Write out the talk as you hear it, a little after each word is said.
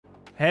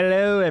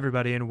Hello,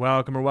 everybody, and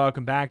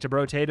welcome back to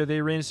Brotato, the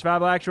arena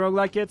survival action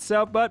roguelike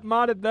itself, but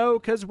modded, though,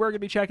 because we're going to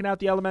be checking out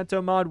the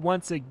Elemento mod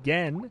once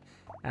again.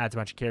 Adds a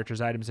bunch of characters,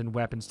 items, and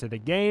weapons to the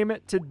game.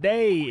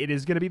 Today, it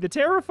is going to be the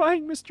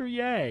terrifying Mr.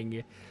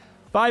 Yang.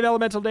 5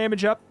 elemental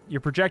damage up,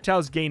 your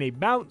projectiles gain a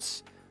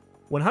bounce,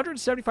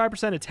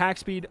 175% attack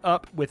speed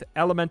up with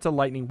elemental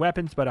lightning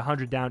weapons, but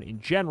 100 down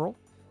in general.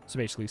 So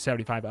basically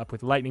 75 up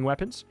with lightning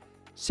weapons,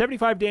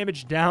 75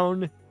 damage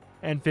down,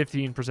 and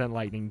 15%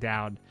 lightning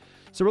down.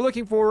 So we're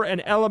looking for an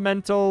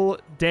elemental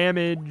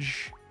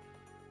damage,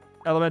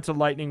 elemental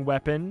lightning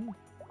weapon,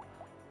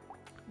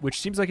 which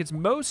seems like it's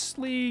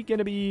mostly going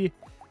to be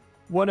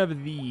one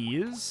of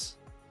these.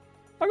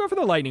 I'll go for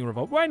the lightning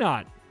revolver. Why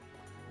not?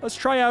 Let's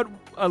try out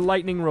a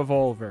lightning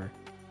revolver.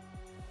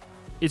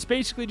 It's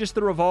basically just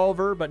the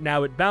revolver, but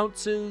now it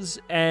bounces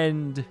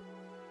and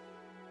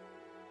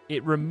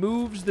it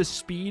removes the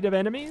speed of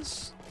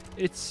enemies.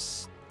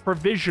 It's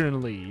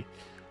provisionally.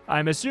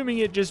 I'm assuming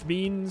it just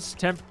means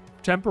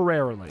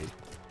temporarily.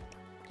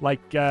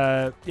 Like,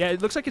 yeah,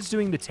 it looks like it's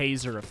doing the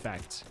taser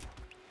effect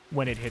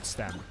when it hits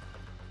them.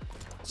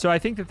 So I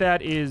think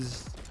that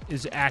is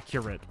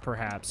accurate,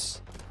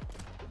 perhaps.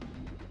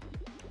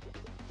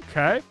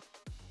 Okay.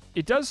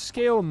 It does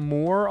scale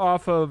more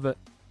off of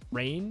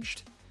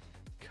ranged.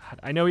 God,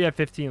 I know we have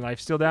 15 life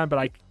still down,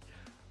 but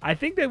I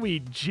think that we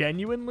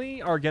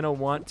genuinely are going to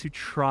want to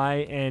try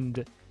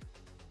and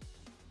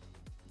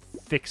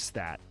fix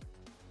that.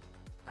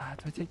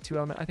 Do I take 2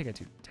 elemental? I think I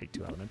do take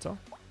 2 elemental.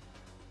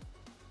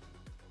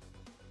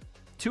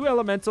 2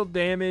 elemental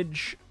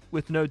damage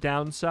with no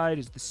downside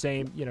is the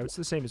same. You know, it's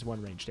the same as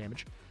 1 range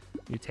damage.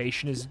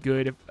 Mutation is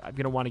good. I'm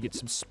going to want to get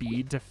some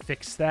speed to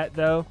fix that,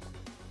 though.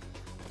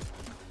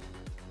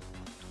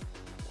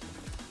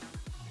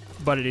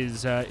 But it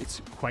is,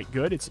 it's quite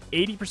good. It's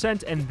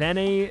 80% and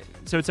then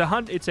so it's a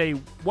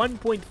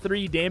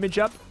 1.3 damage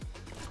up.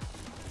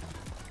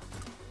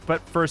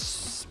 But for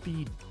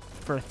speed,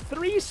 for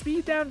 3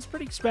 speed down, it's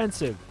pretty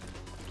expensive.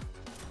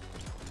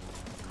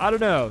 I don't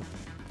know.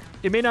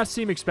 It may not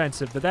seem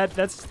expensive, but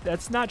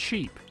that's not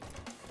cheap.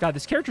 God,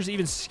 this character's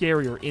even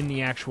scarier in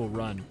the actual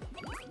run.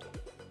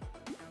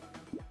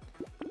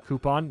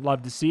 Coupon,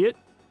 love to see it.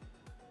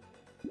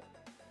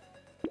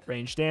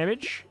 Range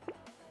damage.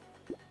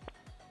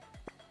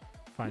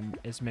 Find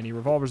as many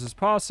revolvers as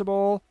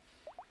possible.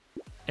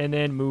 And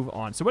then move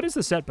on. So what is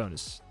the set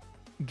bonus?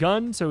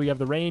 Gun, so we have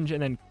the range,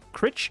 and then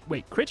crit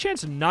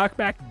chance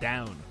knockback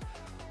down.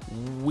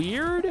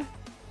 Weird.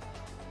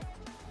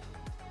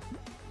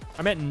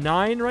 I'm at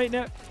 9 right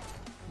now.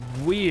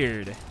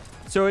 Weird.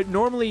 So it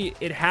normally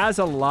has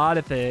a lot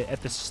at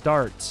the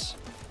start.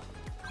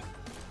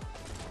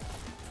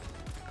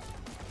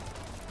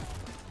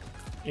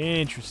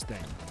 Interesting.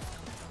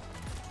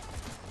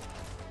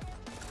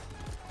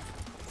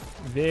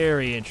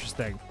 Very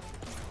interesting.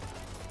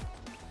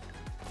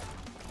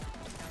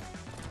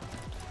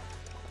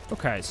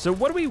 Okay, so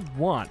what do we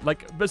want?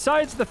 Like,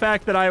 besides the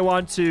fact that I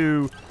want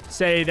to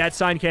say that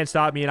sign can't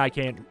stop me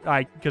and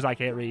because I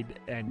can't read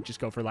and just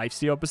go for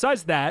lifesteal.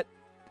 Besides that,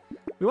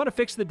 we want to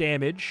fix the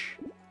damage.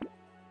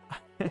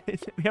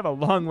 We have a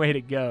long way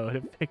to go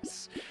to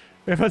fix.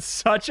 We have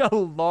such a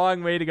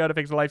long way to go to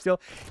fix the lifesteal.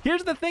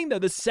 Here's the thing, though.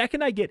 The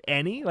second I get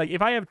any, like,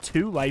 if I have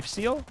 2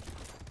 lifesteal,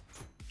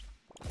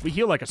 we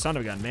heal like a son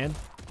of a gun, man.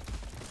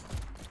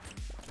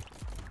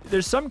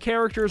 There's some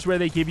characters where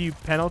they give you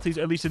penalties,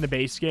 at least in the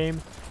base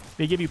game.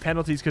 They give you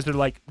penalties because they're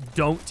like,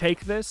 don't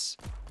take this.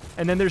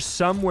 And then there's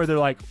some where they're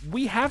like,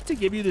 we have to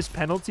give you this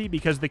penalty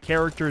because the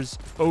character's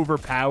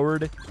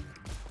overpowered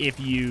if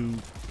you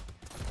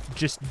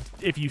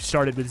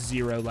started with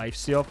 0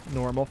 lifesteal,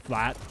 normal,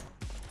 flat.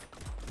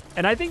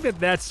 And I think that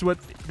that's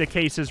what the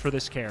case is for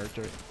this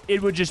character.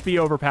 It would just be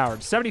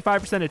overpowered.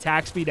 75%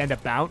 attack speed and a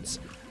bounce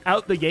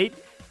out the gate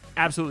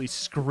absolutely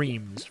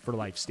screams for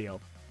lifesteal.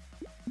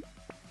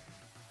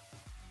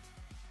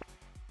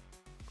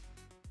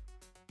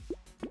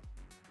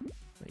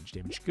 Range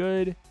damage,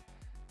 good.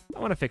 I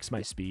want to fix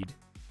my speed.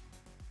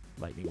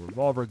 Lightning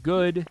revolver,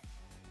 good.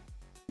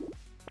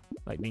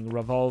 Lightning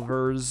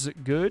revolvers,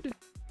 good.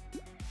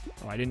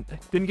 Oh, I didn't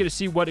get to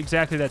see what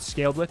exactly that's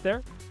scaled with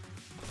there.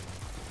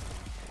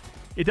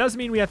 It does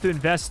mean we have to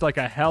invest like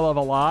a hell of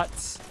a lot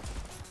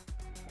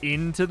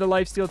into the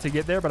lifesteal to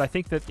get there, but I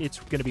think that it's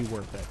going to be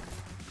worth it.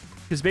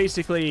 Because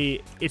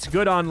basically, it's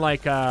good on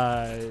like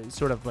a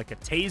sort of like a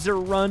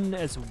taser run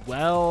as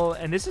well.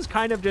 And this is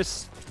kind of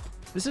just,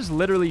 this is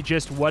literally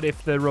just what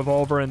if the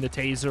revolver and the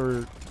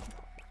taser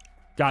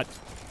got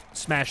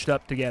smashed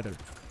up together,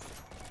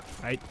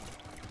 right?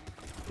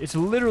 It's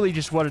literally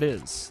just what it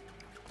is.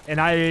 And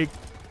I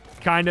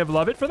kind of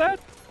love it for that.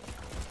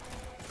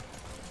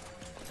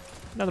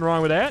 Nothing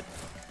wrong with that.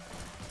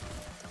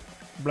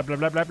 Blah, blah,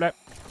 blah, blah, blah.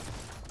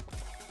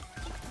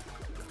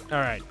 All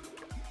right.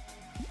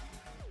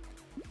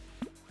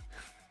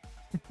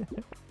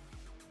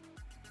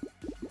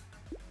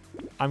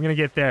 I'm going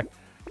to get there.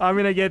 I'm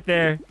going to get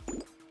there.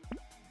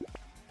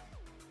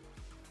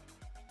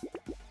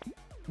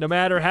 No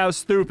matter how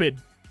stupid.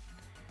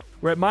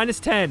 We're at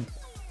 -10.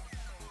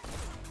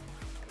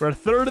 We're a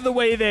third of the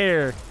way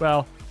there.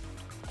 Well,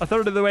 a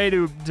third of the way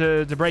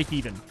to break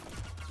even.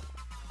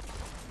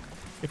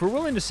 If we're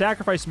willing to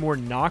sacrifice more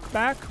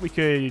knockback, we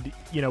could,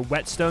 you know,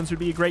 whetstones would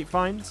be a great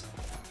find.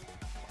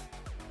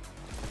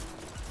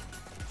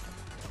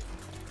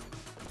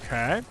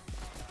 Okay.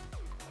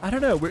 I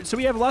don't know. So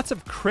we have lots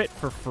of crit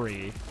for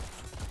free.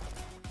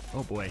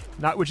 Oh boy.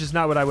 Which is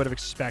not what I would have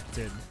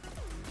expected.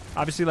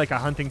 Obviously, like a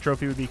hunting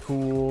trophy would be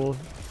cool.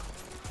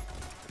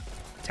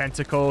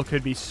 Tentacle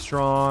could be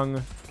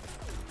strong.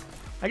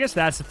 I guess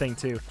that's the thing,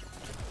 too.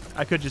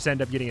 I could just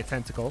end up getting a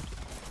tentacle.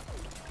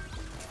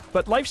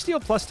 But lifesteal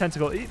plus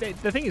tentacle,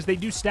 the thing is they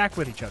do stack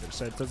with each other,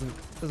 so it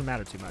doesn't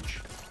matter too much.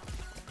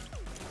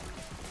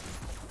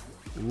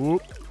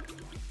 Whoop.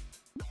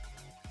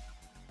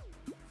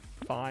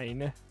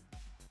 Fine.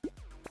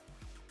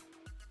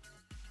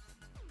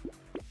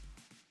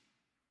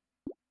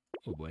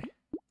 Oh boy.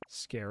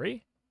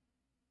 Scary.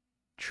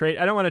 Trade.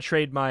 I don't want to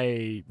trade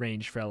my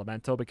range for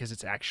elemental because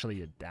it's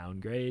actually a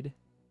downgrade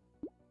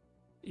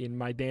in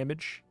my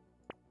damage.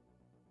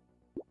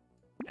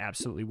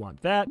 Absolutely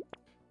want that.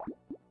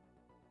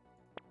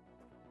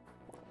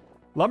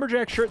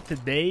 Lumberjack shirt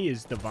today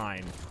is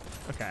divine.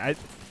 Okay,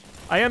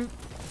 I am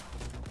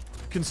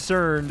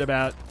concerned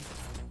about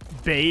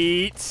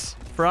bait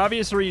for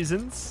obvious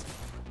reasons.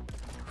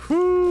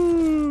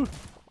 Whoo!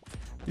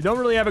 You don't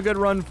really have a good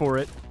run for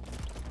it.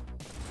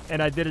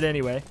 And I did it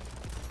anyway.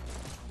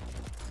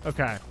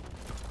 Okay.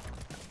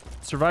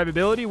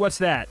 Survivability, what's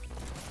that?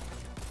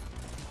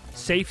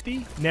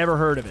 Safety? Never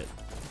heard of it.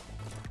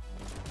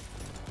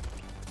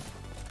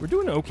 We're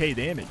doing okay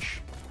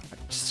damage.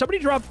 Somebody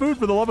drop food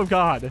for the love of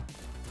God.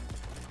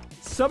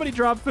 Somebody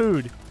drop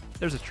food.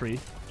 There's a tree.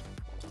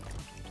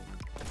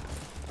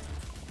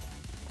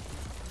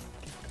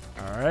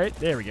 All right,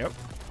 there we go.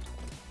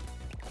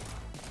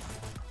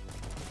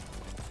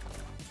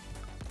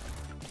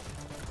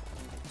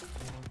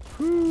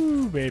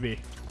 Whoo, baby.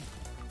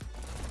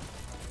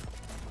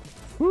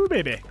 Whoo,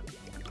 baby.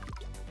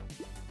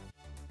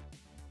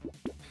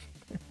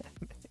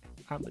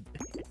 I'm a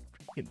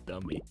freaking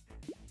dummy.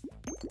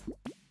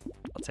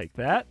 I'll take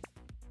that.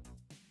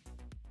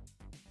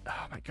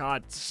 Oh my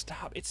God,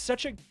 stop. It's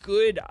such a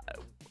good...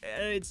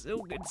 It's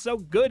so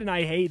good, and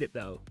I hate it,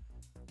 though.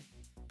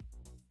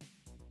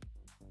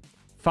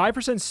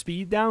 5%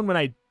 speed down when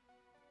I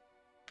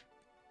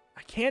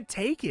can't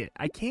take it.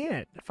 I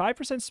can't.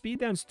 5% speed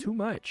down is too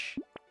much.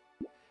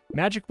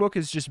 Magic Book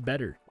is just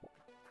better.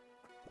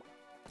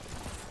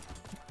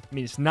 I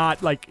mean, it's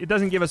not like... It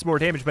doesn't give us more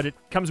damage, but it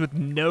comes with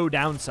no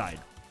downside.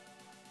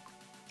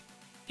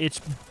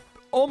 It's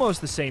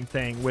almost the same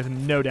thing with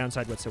no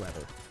downside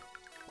whatsoever.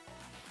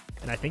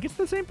 And I think it's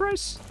the same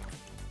price.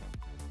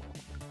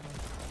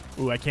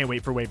 Ooh, I can't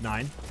wait for wave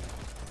 9.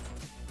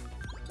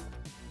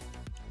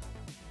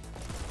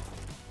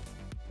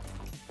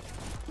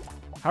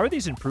 How are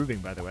these improving,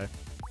 by the way?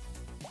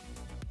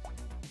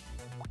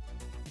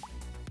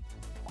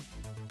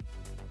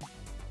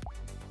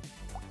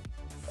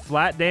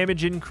 Flat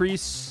damage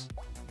increase.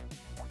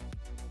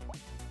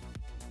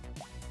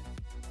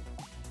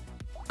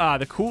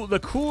 The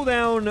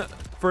cooldown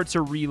for it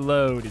to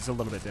reload is a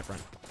little bit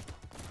different.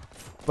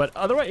 But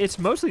otherwise, it's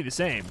mostly the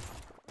same.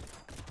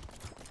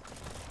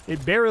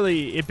 It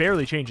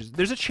barely changes.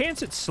 There's a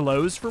chance it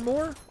slows for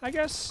more, I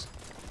guess.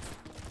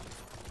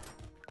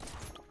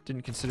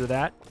 Didn't consider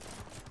that.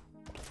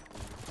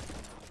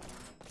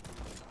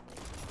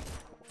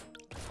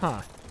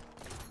 Huh.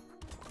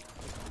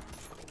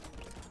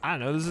 I don't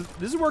know.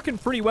 This is working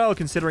pretty well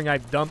considering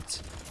I've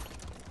dumped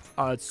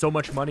so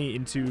much money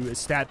into a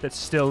stat that's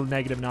still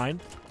 -9.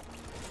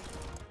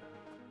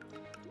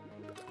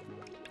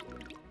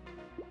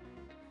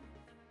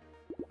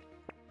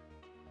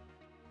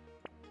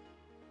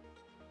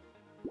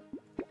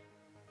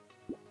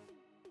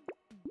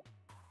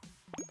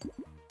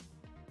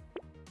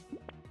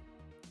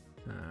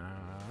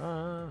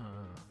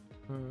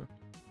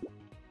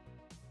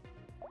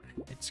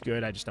 It's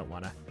good. I just don't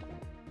want to.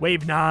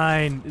 Wave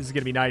 9. This is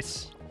going to be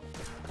nice.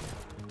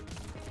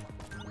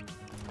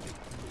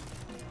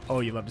 Oh,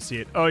 you love to see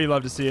it. Oh, you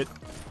love to see it.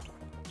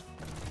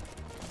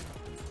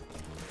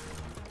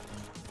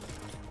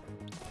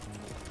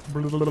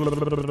 I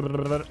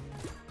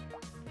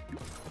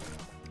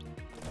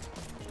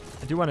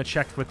do want to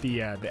check what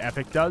the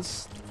epic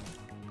does.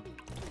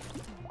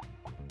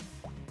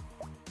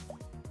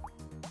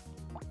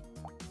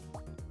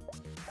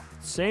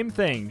 Same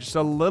thing. Just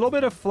a little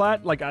bit of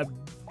flat, like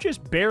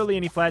just barely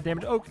any flat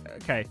damage. Oh,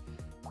 okay.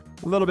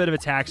 A little bit of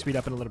attack speed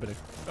up and a little bit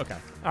of... Okay.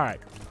 All right.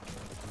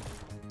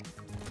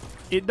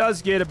 It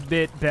does get a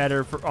bit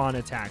better on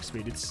attack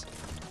speed.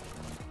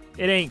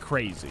 It ain't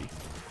crazy.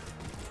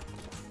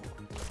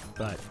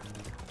 But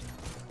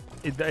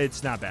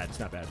it's not bad. It's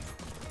not bad.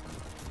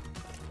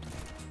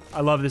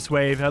 I love this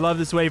wave. I love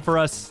this wave for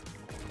us.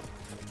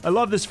 I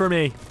love this for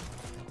me.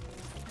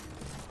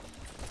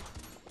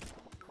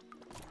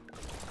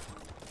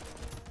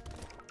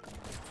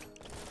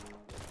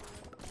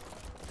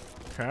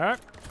 Okay.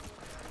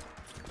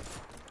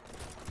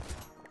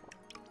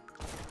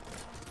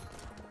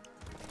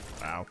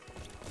 Wow.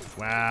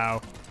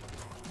 Wow.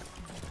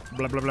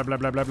 Blah, blah, blah, blah,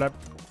 blah, blah, blah.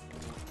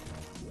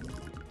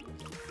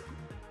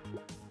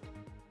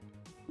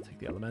 Take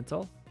the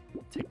elemental.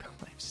 Take the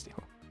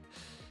lifesteal.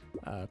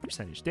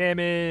 Percentage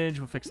damage.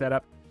 We'll fix that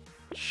up.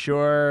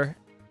 Sure.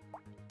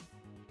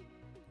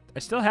 I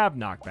still have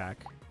knockback.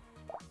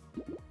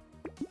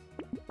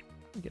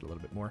 I'll get a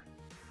little bit more.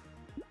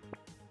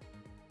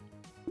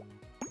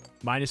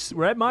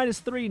 We're at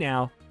 -3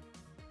 now.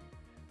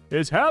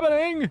 It's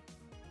happening!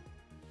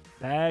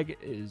 Bag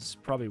is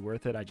probably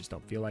worth it. I just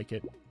don't feel like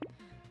it.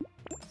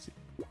 Let's see.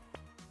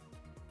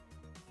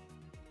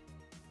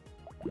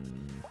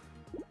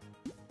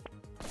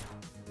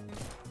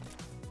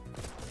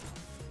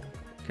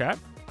 Okay.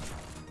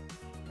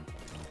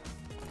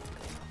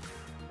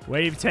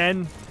 Wave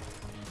 10.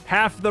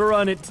 Half the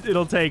run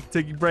it'll take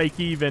to break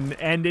even,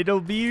 and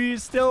it'll be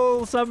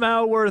still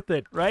somehow worth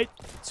it, right?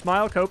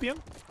 Smile, Copium?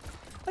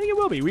 I think it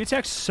will be. We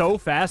attack so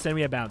fast, and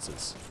we have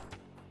bounces.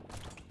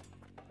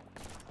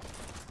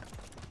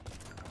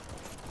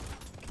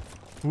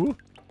 Ooh.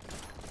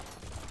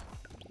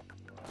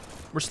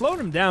 We're slowing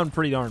him down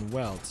pretty darn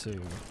well,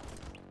 too.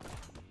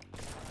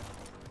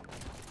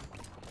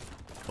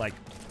 Like,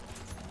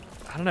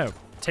 I don't know.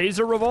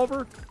 Taser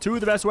revolver? 2 of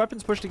the best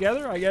weapons pushed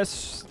together? I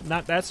guess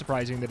not that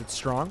surprising that it's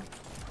strong.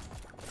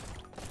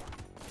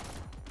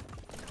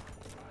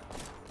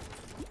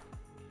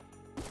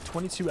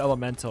 .22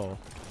 elemental.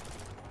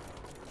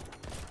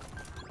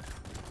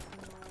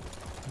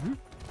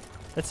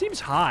 That seems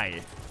high.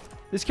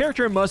 This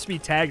character must be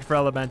tagged for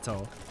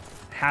elemental.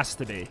 Has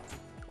to be.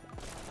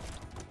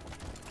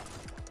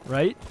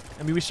 Right?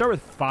 I mean, we start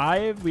with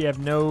 5. We have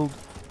no...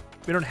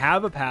 We don't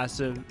have a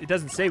passive. It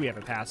doesn't say we have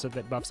a passive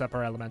that buffs up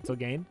our elemental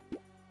gain.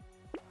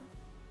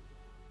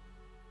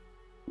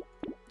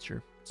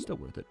 Sure. Still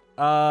worth it.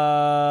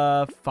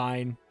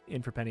 Fine.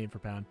 In for penny, in for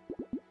pound.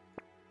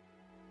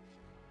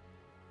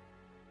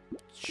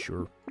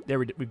 Sure. There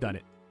we've done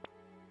it.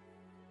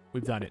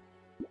 We've done it.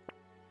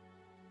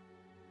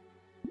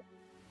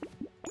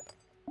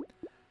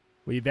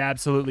 We've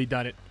absolutely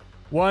done it.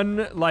 1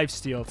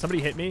 lifesteal.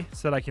 Somebody hit me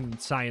so that I can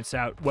science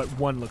out what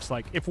 1 looks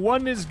like. If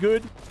 1 is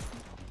good,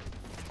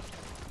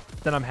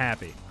 then I'm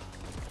happy.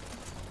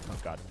 Oh,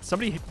 God.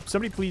 Somebody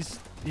please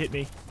hit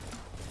me.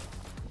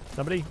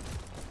 Somebody?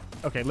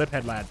 Okay, lip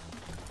head lad.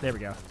 There we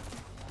go.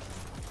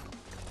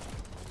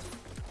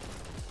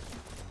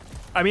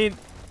 I mean,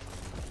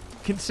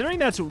 considering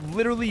that's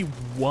literally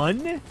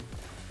 1,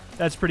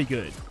 that's pretty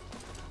good.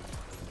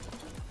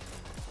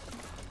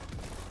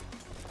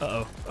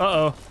 Uh-oh.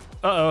 Uh-oh.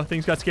 Uh-oh.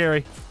 Things got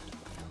scary.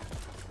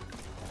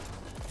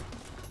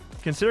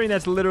 Considering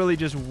that's literally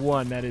just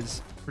 1, that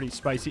is pretty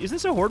spicy. Is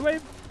this a horde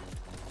wave?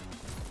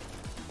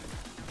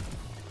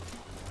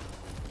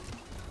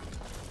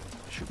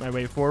 Shoot my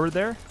way forward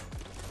there.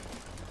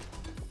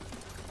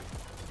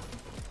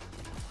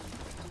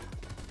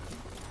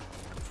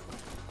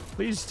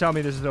 Please tell me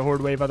this is a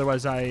horde wave,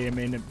 otherwise I am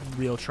in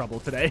real trouble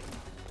today.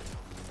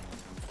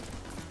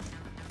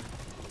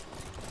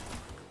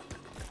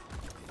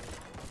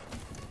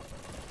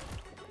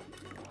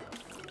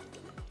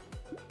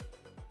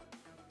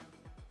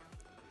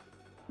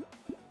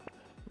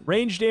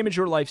 Range damage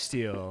or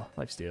lifesteal?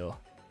 Lifesteal.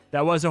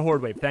 That was a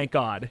horde wave, thank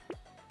God.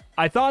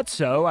 I thought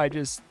so, I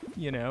just,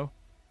 you know,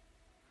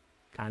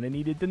 kind of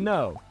needed to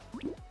know.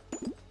 Do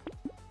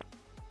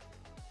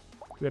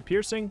we have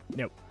piercing?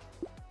 Nope.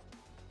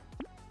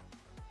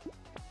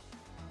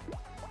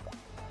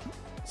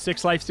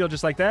 6 lifesteal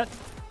just like that.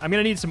 I'm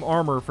going to need some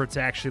armor for it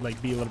to actually like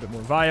be a little bit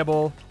more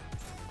viable.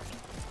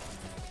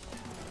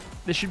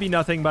 This should be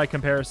nothing by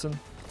comparison.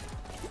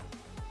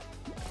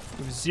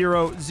 We have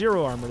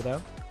zero armor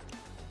though.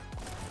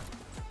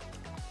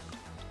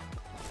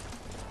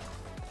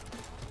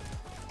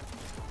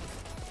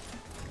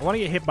 I want to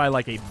get hit by,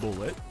 like, a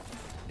bullet,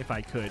 if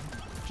I could,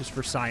 just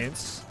for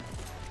science.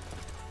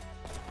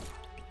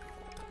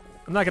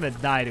 I'm not going to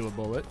die to a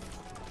bullet.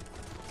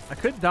 I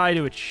could die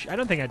to a... I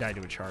don't think I died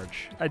to a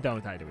charge. I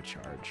don't die to a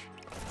charge.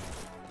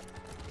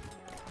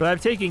 But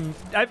I've taken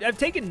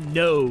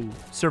no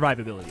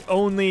survivability.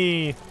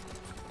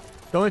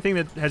 The only thing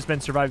that has been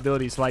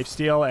survivability is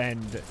lifesteal,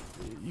 and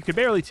you could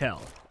barely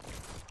tell.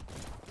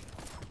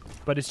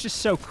 But it's just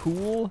so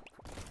cool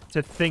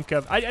to think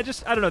of. I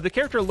don't know. The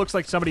character looks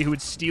like somebody who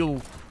would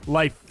steal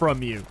life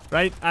from you,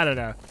 right? I don't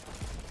know.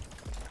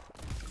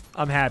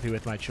 I'm happy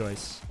with my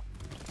choice.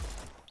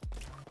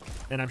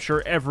 And I'm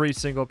sure every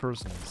single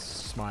person's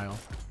smile.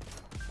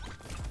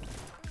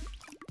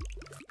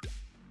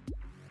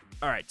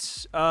 All right.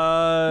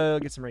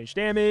 Get some range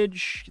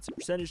damage. Get some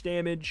percentage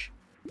damage.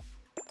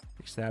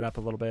 Fix that up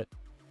a little bit.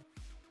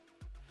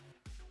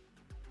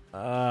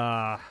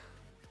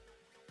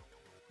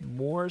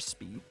 More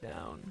speed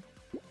down.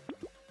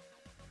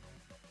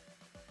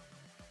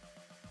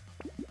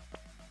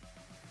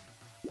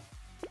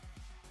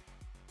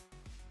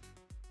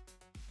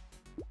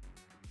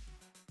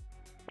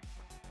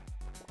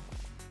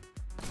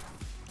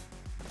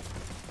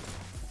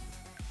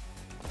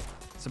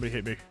 Somebody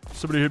hit me.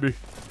 Somebody hit me.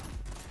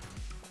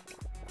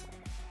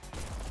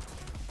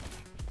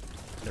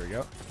 There we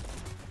go.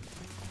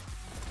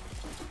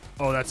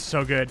 Oh, that's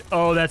so good.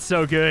 Oh, that's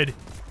so good.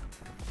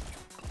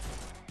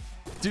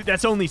 Dude,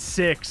 that's only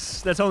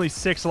 6. That's only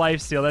 6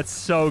 lifesteal. That's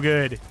so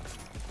good.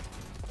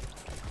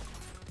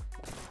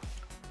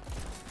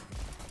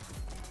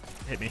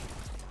 Hit me.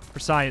 For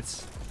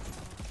science.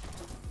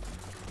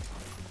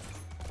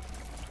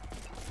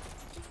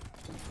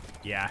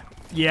 Yeah.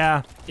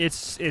 Yeah,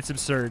 it's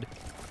absurd.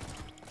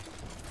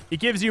 It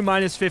gives you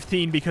minus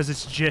 15 because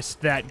it's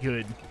just that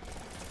good.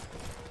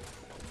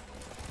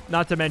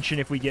 Not to mention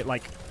if we get,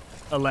 like,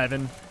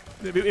 11.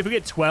 If we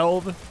get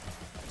 12,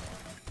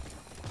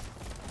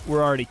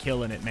 we're already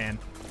killing it, man.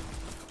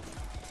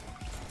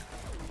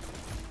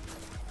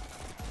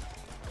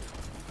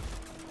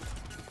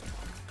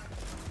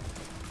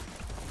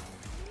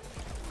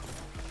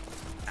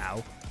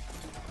 Ow.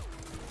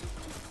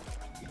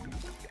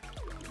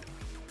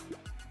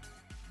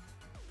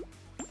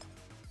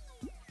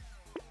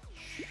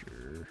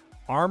 Sure.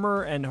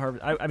 Armor and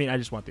harvest. I mean, I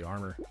just want the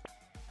armor.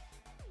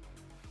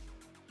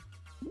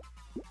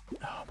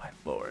 Oh, my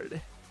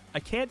lord. I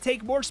can't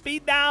take more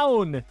speed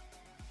down.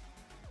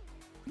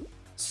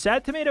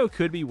 Sad Tomato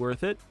could be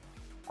worth it.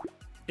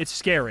 It's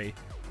scary.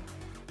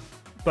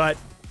 But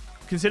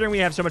considering we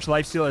have so much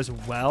lifesteal as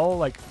well,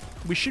 like,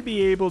 we should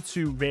be able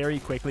to very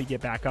quickly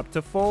get back up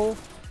to full.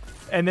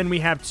 And then we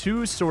have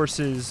 2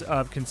 sources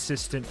of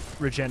consistent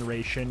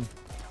regeneration.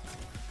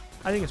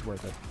 I think it's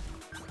worth it.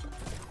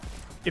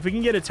 If we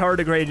can get a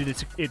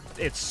tardigrade,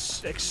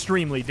 it's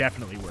extremely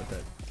definitely worth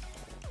it.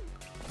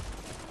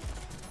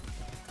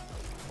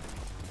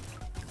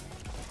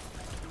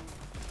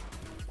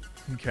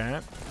 Okay.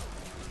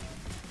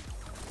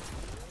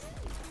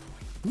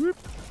 Whoop.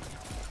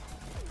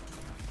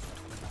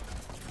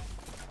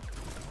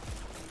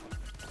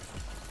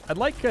 I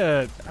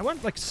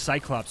want like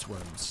Cyclops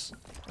worms.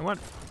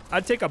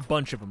 I'd take a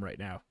bunch of them right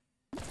now.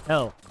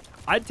 Hell,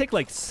 I'd take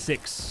like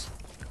 6.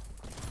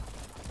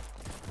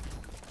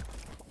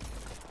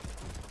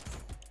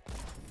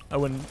 I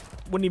wouldn't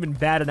even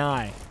bat an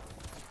eye.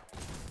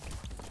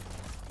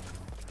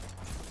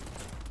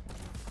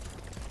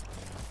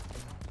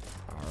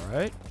 All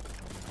right.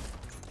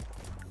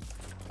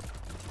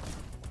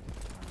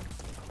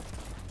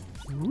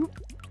 Whoop.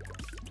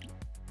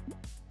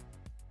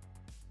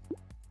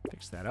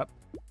 Fix that up.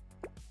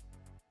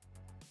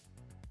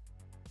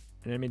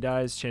 An enemy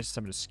dies, chance to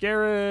summon a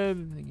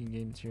scarab. Thinking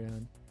games here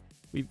on.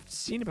 We've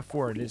seen it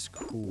before. It is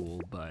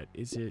cool, but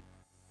is it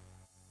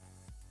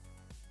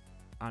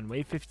on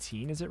wave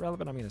 15? Is it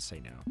relevant? I'm gonna say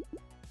no.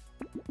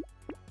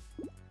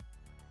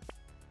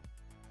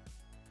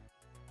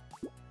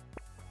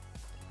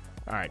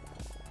 All right,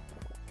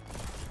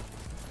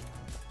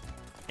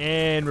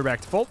 and we're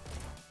back to full.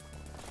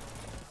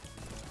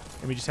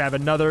 And we just have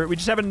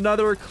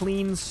another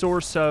clean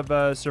source of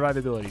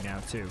survivability now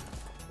too.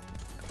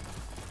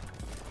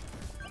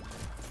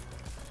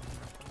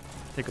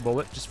 Take a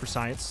bullet just for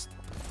science.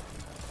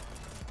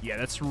 Yeah,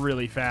 that's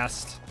really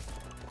fast.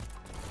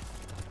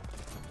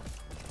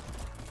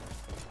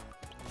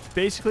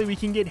 Basically, we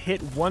can get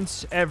hit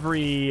once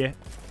every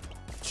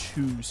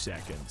 2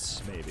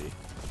 seconds, maybe.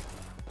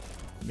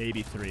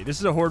 Maybe 3. This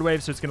is a horde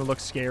wave, so it's going to look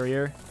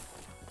scarier.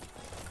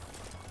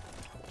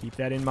 Keep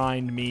that in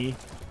mind, me.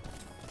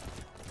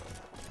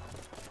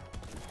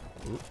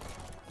 Ooh.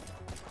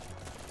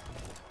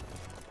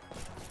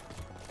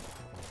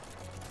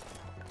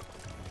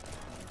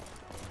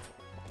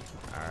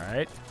 All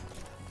right.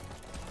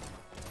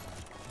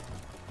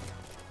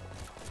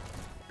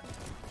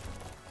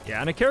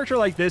 Yeah, and a character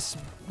like this,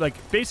 like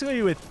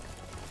basically with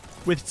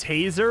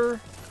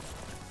Taser,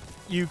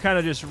 you kind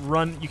of just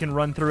run. You can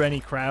run through any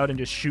crowd and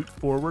just shoot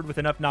forward with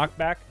enough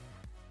knockback,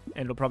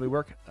 and it'll probably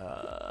work.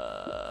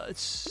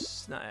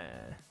 It's not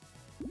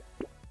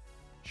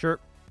sure.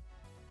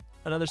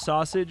 Another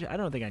sausage? I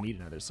don't think I need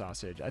another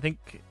sausage. I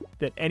think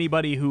that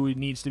anybody who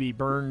needs to be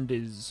burned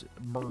is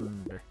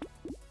burned.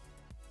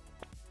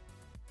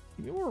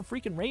 Give me more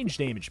freaking range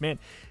damage, man.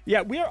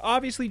 Yeah, we are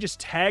obviously just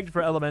tagged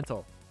for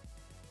elemental.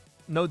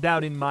 No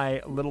doubt in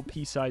my little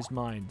pea-sized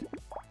mind.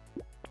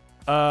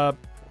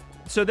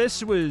 So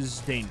this was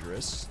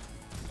dangerous.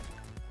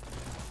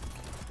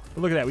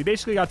 But look at that. We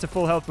basically got to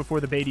full health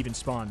before the bait even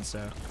spawned,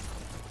 so.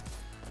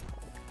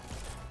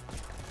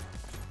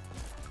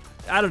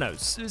 I don't know.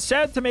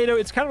 Sad Tomato,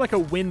 it's kind of like a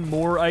win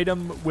more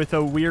item with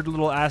a weird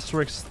little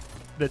asterisk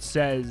that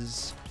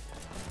says,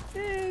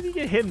 if you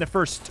get hit in the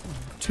first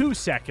 2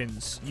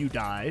 seconds, you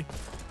die.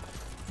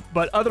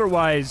 But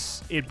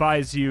otherwise, it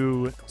buys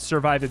you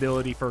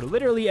survivability for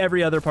literally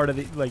every other part of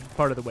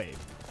the wave.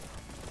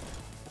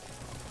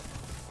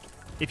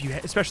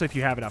 Especially if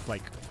you have enough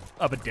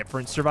of a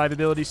different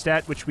survivability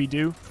stat, which we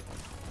do.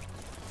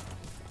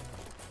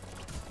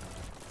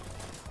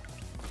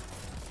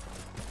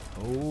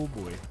 Oh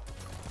boy.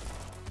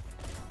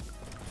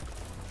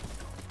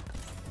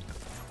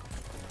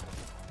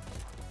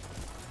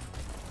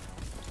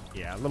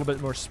 Yeah, a little bit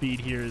more speed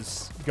here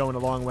is going a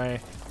long way.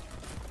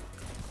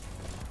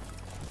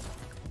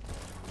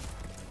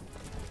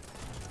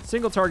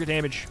 Single target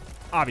damage,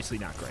 obviously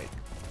not great.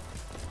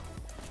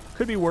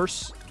 Could be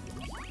worse.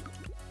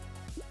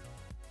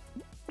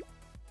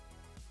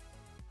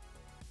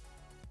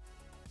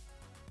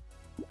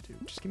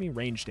 Dude, just give me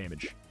range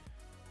damage.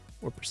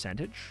 Or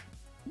percentage.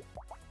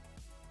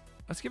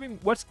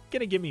 What's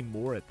gonna give me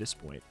more at this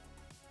point?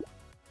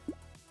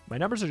 My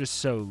numbers are just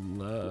so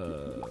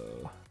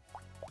low.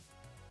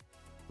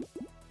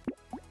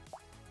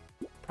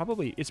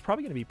 It's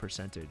probably gonna be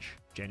percentage,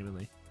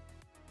 genuinely.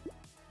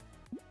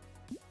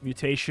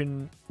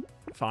 Mutation,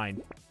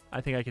 fine. I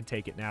think I can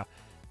take it now.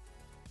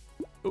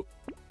 Oh,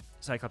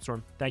 Cyclops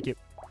Storm, thank you.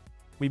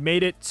 We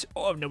made it.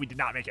 Oh, no, we did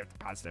not make it to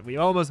positive. We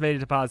almost made it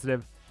to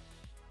positive.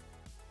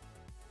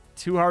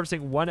 2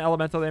 harvesting, 1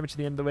 elemental damage to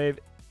the end of the wave.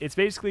 It's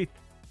basically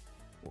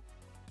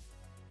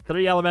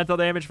 3 elemental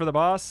damage for the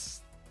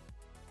boss.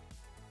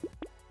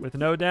 With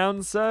no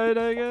downside,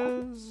 I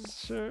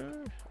guess.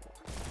 Sure.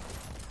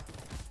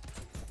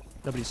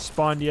 Nobody's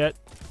spawned yet.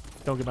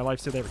 Don't get my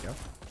life steal. There we go.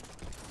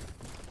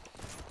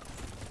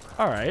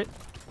 Alright.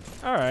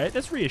 Alright,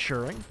 that's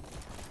reassuring.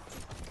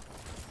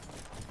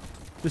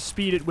 The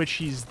speed at which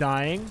he's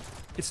dying.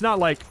 It's not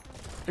like...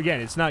 Again,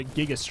 it's not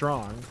giga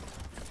strong.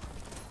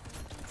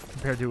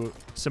 Compared to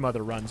some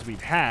other runs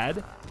we've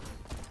had.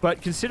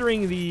 But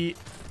considering the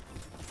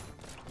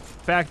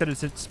fact that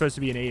it's supposed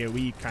to be an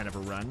AoE kind of a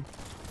run.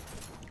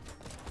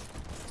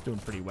 It's doing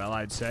pretty well,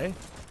 I'd say.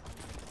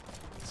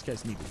 These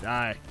guys need to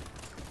die.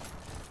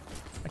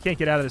 I can't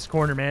get out of this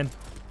corner, man.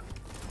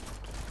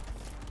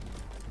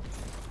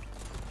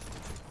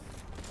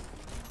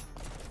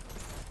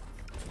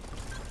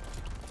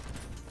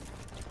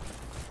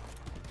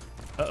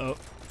 Uh-oh.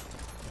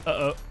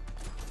 Uh-oh.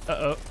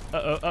 Uh-oh.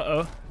 Uh-oh.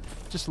 Uh-oh.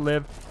 Just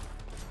live.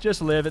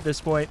 Just live at this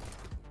point.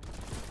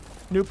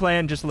 New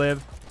plan, just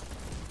live.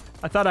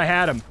 I thought I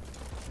had him.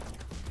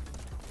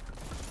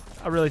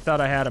 I really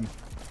thought I had him.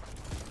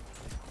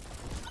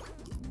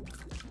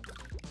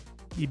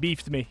 He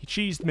beefed me. He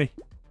cheesed me.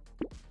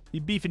 He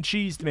beef and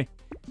cheesed me.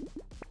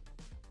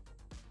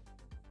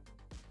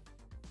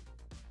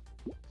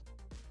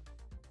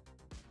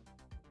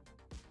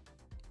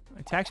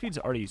 My attack speed's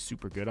already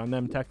super good on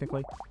them,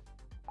 technically.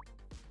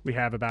 We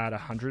have about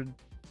 100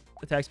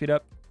 attack speed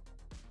up.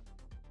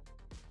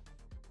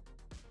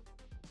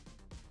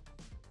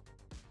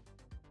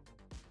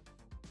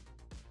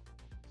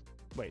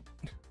 Wait.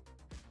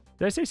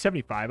 Did I say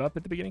 75 up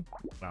at the beginning?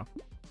 Well,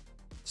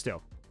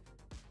 still.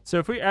 So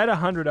if we add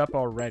 100 up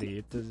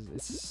already,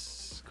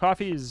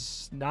 coffee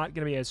is not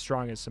going to be as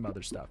strong as some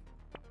other stuff.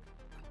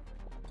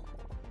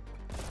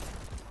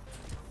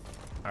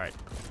 All right.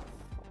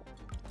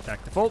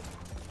 Back to full.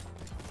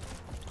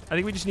 I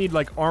think we just need,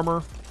 like,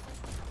 armor.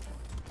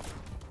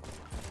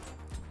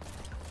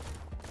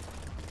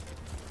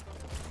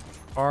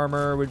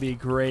 Armor would be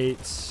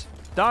great.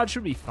 Dodge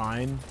would be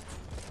fine.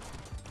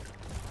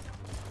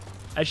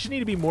 I just need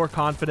to be more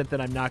confident that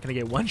I'm not going to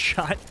get one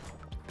shot.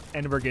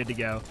 And we're good to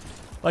go.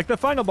 Like, the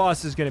final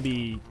boss is going to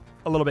be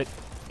a little bit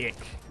ick.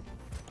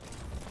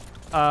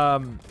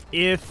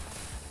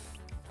 If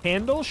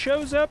Candle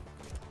shows up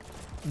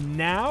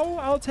now,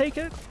 I'll take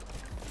it.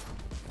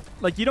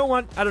 Like, you don't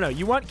want... I don't know.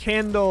 You want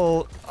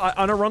Candle...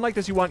 on a run like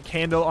this, you want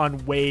Candle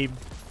on wave...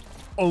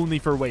 only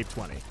for wave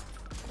 20.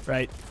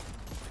 Right?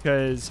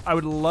 Because I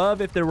would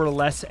love if there were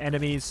less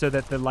enemies so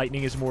that the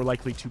lightning is more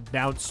likely to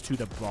bounce to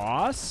the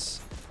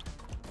boss.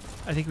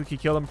 I think we could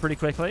kill them pretty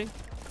quickly.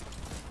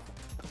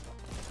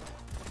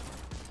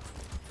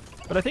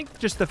 But I think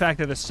just the fact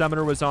that the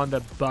summoner was on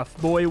the buff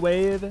boy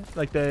wave,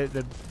 like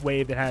the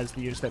wave that has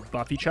the units that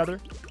buff each other.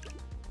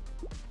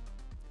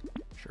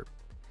 Sure.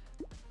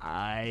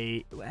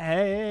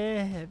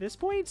 At this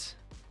point,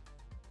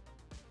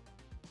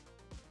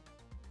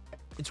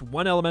 it's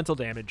 1 elemental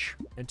damage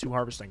and 2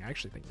 harvesting. I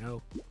actually think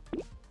no.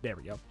 There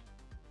we go.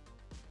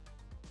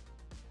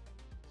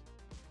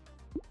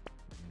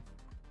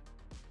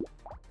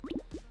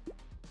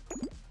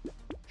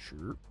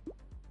 Sure.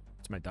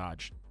 It's my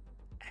dodge.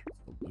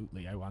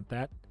 Absolutely, I want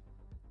that.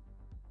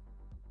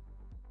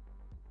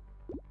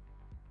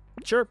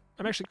 Sure,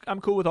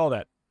 I'm cool with all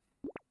that.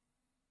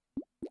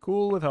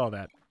 Cool with all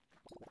that.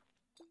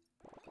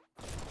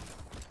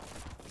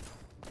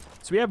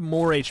 So we have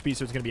more HP,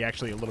 so it's going to be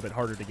actually a little bit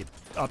harder to get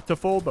up to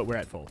full, but we're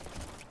at full.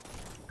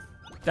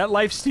 That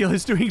lifesteal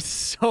is doing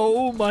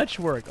so much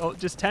work. Oh,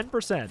 just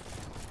 10%.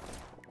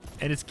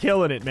 And it's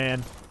killing it,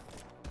 man.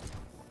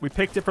 We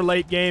picked it for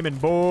late game,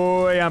 and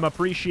boy, I'm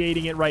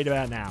appreciating it right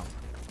about now.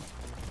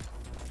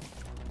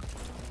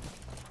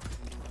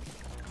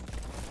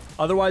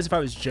 Otherwise, if I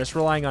was just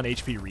relying on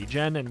HP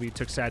regen and we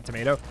took Sad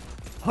Tomato,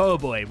 oh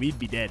boy, we'd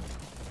be dead.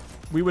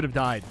 We would have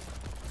died.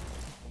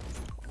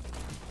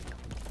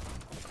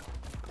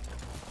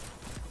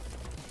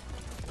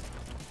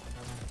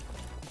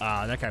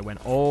 Ah, that guy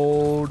went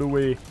all the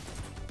way.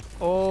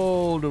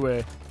 All the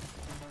way.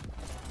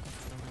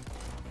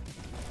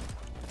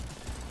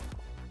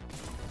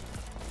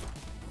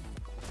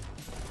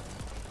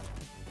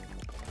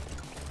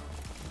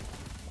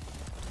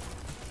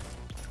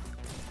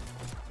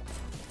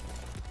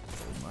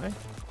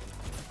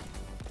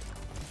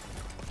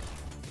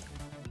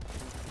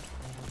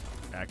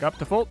 Back up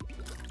to full.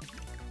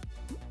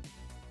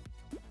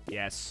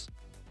 Yes.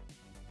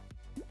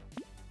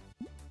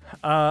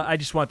 I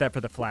just want that for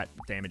the flat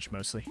damage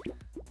mostly.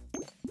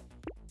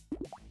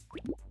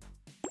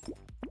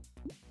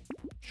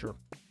 Sure.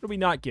 What do we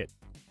not get?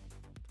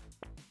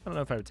 I don't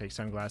know if I would take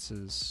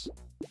sunglasses.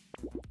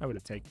 I would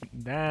have taken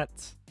that.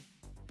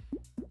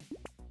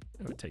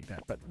 I would take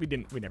that, but we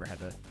never had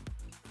the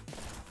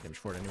damage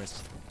for it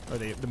anyways. Or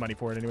the money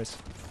for it anyways.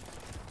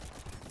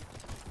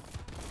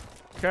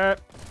 Okay.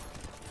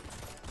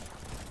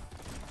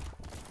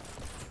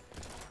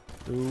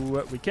 Do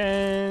what we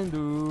can,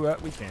 do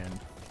what we can.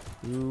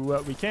 Do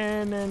what we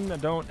can, and I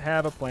don't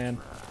have a plan.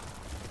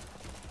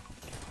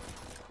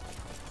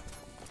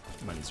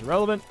 Money's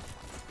irrelevant.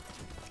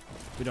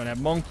 We don't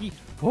have monkey.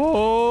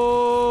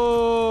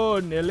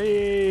 Oh,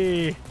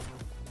 Nelly.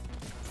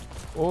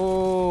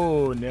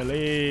 Oh,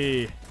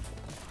 Nelly.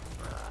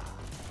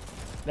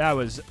 That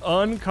was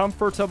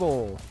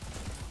uncomfortable.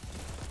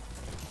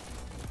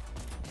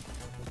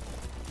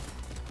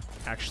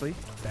 Actually,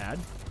 bad.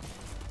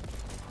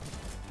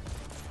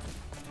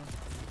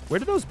 Where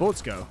did those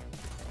bullets go?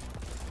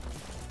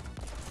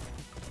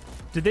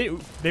 Did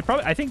they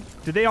probably, I think,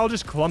 did they all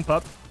just clump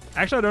up?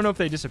 Actually, I don't know if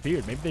they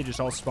disappeared. Maybe they just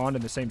all spawned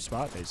in the same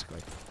spot,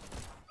 basically.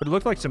 But it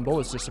looked like some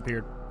bullets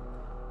disappeared.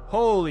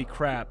 Holy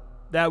crap.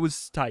 That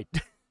was tight.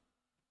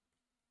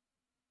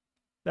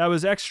 That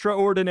was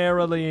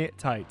extraordinarily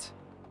tight.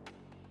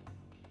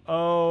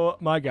 Oh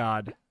my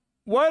god.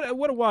 What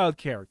a wild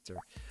character.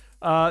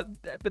 But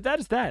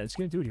that is that. It's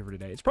going to do it here for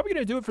today. It's probably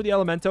going to do it for the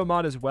Elemento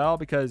mod as well,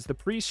 because the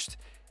Priest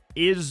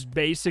is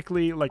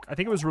basically, like, I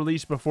think it was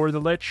released before the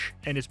Lich,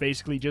 and it's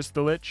basically just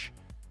the Lich.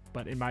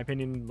 But in my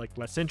opinion, like,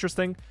 less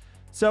interesting.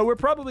 So we're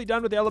probably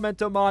done with the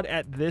Elemento mod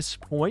at this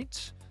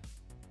point.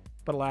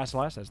 But alas,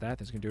 that's that.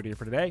 That's going to do it here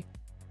for today.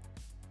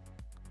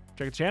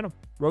 Check the channel.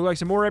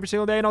 Roguelikes and more every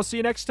single day, and I'll see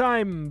you next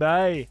time.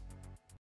 Bye.